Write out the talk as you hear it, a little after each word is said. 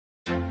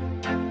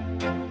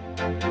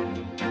With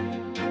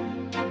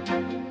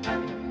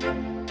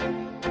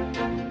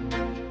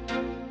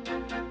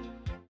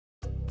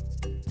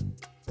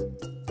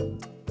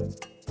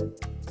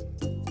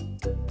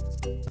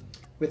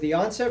the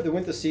onset of the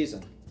winter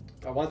season,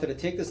 I wanted to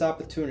take this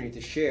opportunity to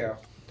share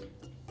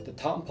the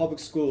Taunton Public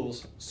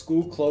Schools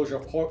school closure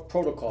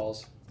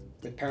protocols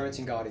with parents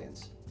and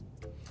guardians.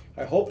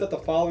 I hope that the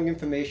following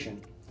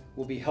information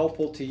will be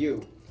helpful to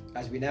you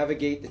as we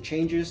navigate the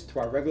changes to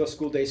our regular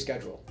school day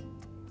schedule.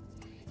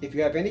 If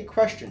you have any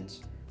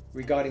questions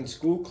regarding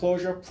school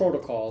closure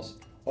protocols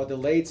or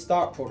delayed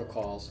start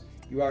protocols,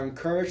 you are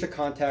encouraged to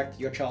contact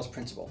your child's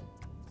principal.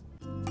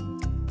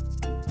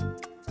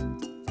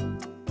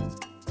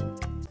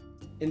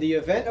 In the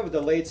event of a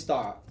delayed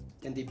start,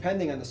 and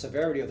depending on the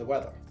severity of the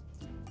weather,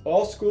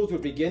 all schools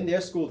would begin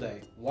their school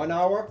day 1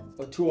 hour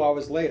or 2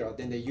 hours later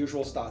than their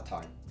usual start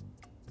time.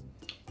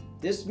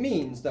 This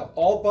means that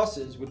all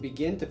buses would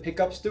begin to pick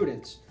up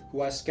students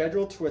who are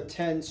scheduled to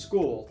attend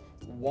school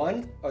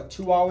 1 or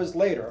 2 hours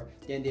later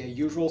than their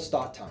usual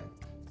start time.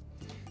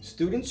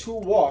 Students who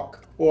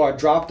walk or are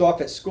dropped off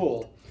at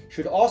school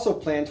should also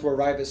plan to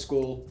arrive at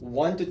school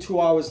 1 to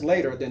 2 hours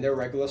later than their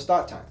regular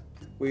start time.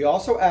 We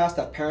also ask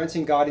that parents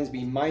and guardians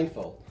be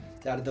mindful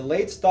that a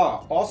delayed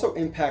start also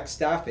impacts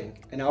staffing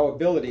and our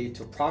ability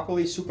to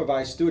properly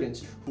supervise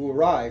students who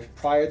arrive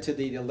prior to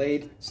the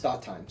delayed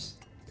start times.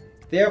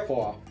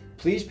 Therefore,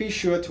 please be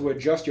sure to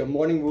adjust your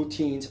morning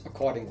routines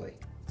accordingly.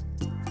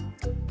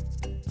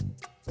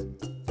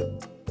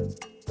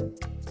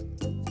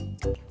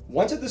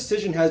 Once a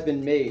decision has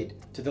been made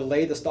to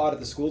delay the start of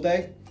the school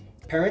day,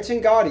 parents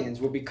and guardians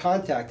will be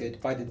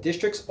contacted by the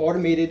district's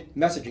automated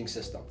messaging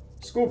system,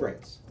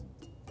 SchoolBrains.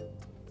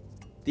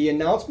 The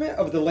announcement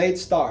of delayed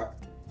start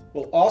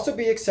will also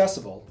be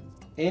accessible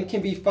and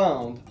can be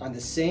found on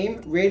the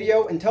same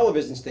radio and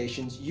television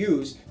stations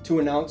used to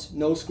announce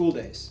no school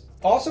days.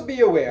 Also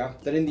be aware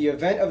that in the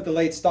event of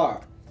delayed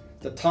start,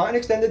 the Taunton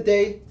Extended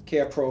Day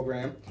Care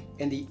Program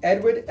and the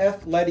Edward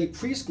F. Letty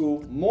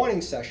preschool morning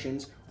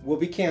sessions will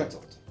be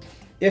canceled.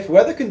 If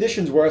weather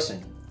conditions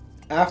worsen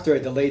after a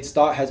delayed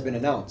start has been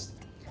announced,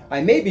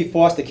 I may be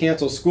forced to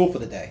cancel school for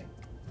the day.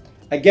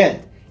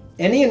 Again,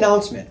 any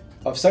announcement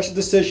of such a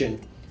decision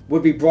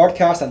would be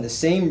broadcast on the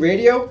same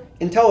radio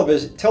and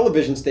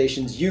television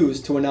stations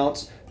used to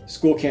announce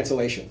school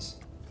cancellations.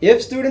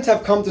 If students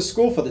have come to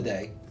school for the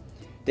day,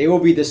 they will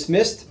be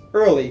dismissed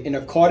early in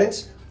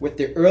accordance with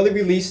the early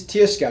release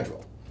tier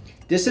schedule.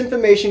 This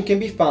information can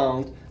be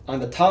found on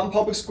the Taunton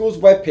Public Schools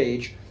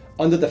webpage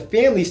under the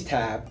Families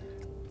tab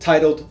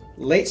titled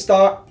Late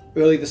Start,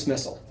 Early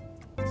Dismissal.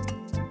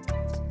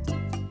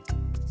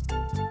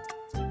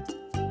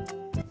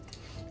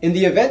 In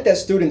the event that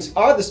students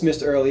are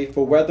dismissed early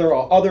for weather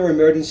or other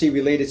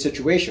emergency-related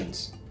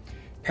situations,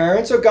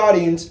 parents or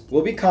guardians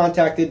will be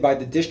contacted by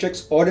the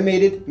district's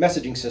automated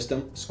messaging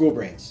system,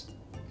 SchoolBrains.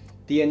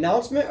 The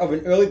announcement of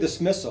an early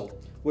dismissal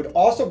would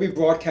also be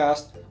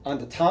broadcast on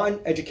the Taunton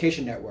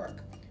Education Network,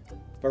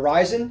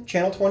 Verizon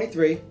Channel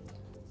 23,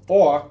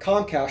 or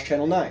Comcast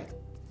Channel 9.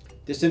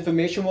 This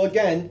information will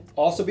again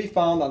also be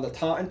found on the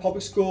Taunton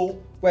Public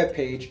School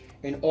webpage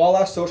and all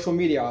our social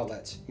media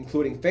outlets,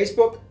 including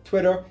Facebook,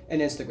 Twitter,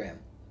 and Instagram.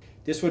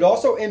 This would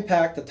also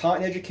impact the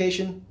Taunton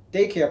Education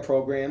Daycare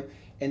Program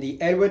and the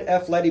Edward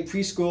F. Letty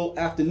Preschool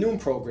afternoon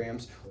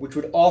programs, which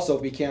would also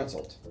be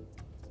canceled.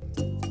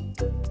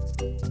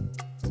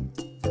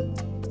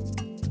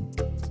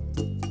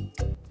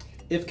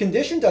 If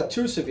conditions are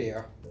too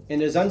severe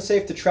and it is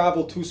unsafe to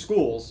travel to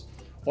schools,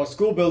 or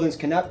school buildings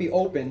cannot be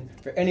open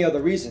for any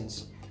other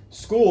reasons,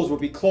 schools will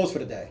be closed for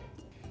the day.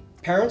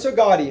 Parents or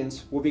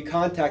guardians will be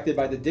contacted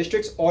by the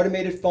district's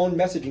automated phone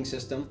messaging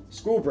system,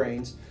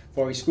 SchoolBrains,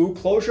 for a school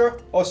closure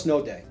or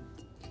snow day.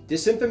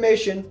 This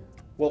information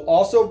will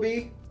also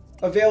be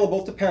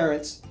available to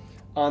parents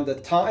on the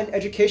Taunton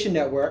Education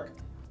Network,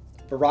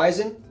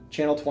 Verizon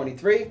Channel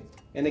 23,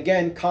 and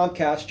again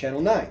Comcast Channel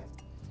 9.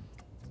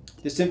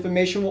 This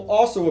information will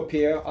also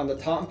appear on the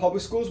Taunton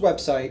Public Schools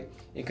website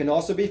and can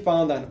also be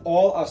found on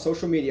all our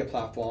social media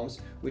platforms,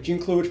 which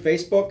include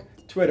Facebook,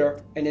 Twitter,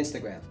 and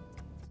Instagram.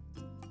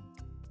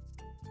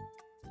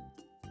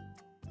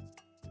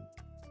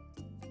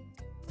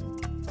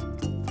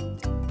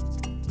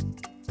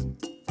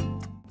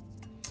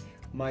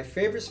 My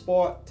favorite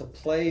sport to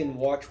play and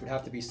watch would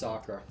have to be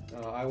soccer.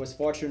 I was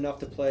fortunate enough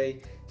to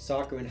play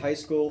soccer in high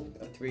school,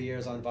 3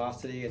 years on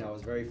varsity, and I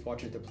was very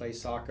fortunate to play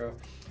soccer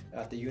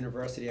at the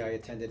university I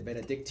attended,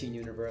 Benedictine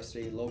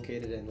University,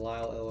 located in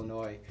Lisle,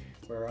 Illinois,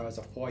 where I was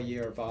a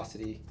 4-year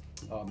varsity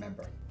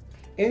member.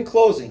 In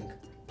closing,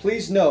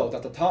 please know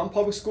that the Taunton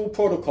Public School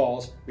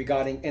protocols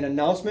regarding an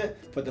announcement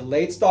for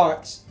delayed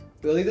starts,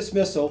 early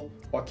dismissal,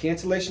 or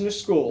cancellation of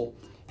school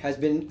has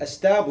been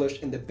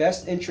established in the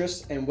best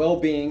interests and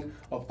well-being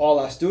of all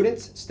our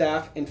students,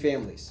 staff, and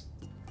families.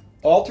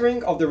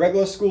 Altering of the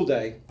regular school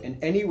day in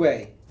any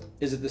way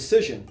is a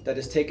decision that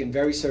is taken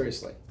very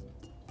seriously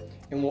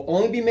and will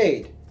only be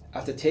made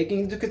after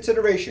taking into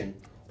consideration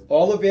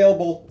all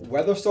available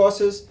weather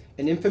sources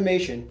and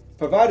information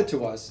provided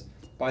to us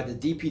by the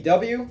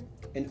DPW,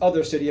 and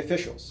other city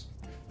officials.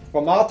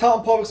 From our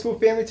Taunton Public School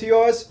family to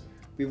yours,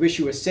 we wish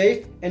you a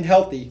safe and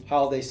healthy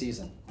holiday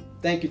season.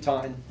 Thank you,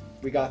 Taunton.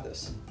 We got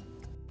this.